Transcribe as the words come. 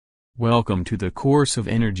Welcome to the course of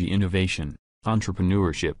Energy Innovation,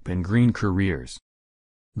 Entrepreneurship and Green Careers.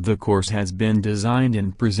 The course has been designed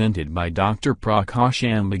and presented by Dr. Prakash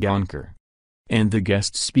Ambagankar. And the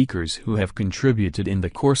guest speakers who have contributed in the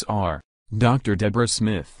course are Dr. Deborah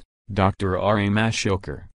Smith, Dr. R.M.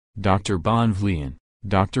 Ashokar, Dr. Bonvlian,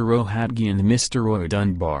 Dr. Rohatgi and Mr. Roy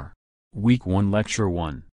Dunbar. Week 1 Lecture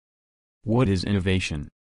 1. What is innovation?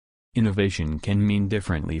 Innovation can mean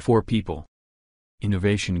differently for people.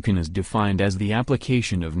 Innovation is defined as the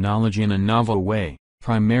application of knowledge in a novel way,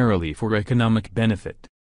 primarily for economic benefit.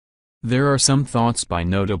 There are some thoughts by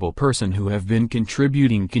notable persons who have been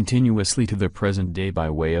contributing continuously to the present day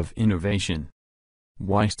by way of innovation.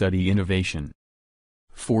 Why study innovation?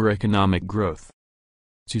 For economic growth.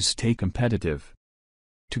 To stay competitive.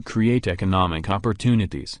 To create economic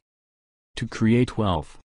opportunities. To create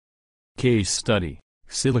wealth. Case study,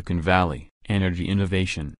 Silicon Valley, Energy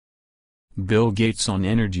Innovation. Bill Gates on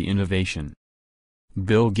energy innovation.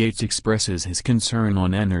 Bill Gates expresses his concern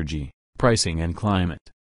on energy, pricing and climate.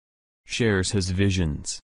 Shares his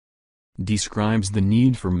visions. Describes the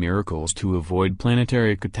need for miracles to avoid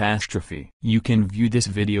planetary catastrophe. You can view this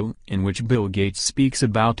video, in which Bill Gates speaks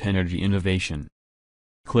about energy innovation.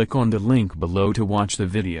 Click on the link below to watch the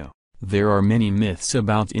video. There are many myths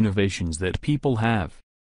about innovations that people have.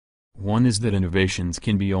 One is that innovations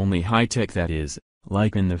can be only high-tech, that is,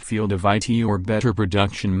 like in the field of IT or better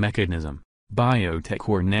production mechanism, biotech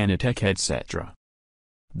or nanotech etc.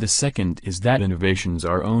 The second is that innovations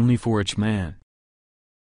are only for each man,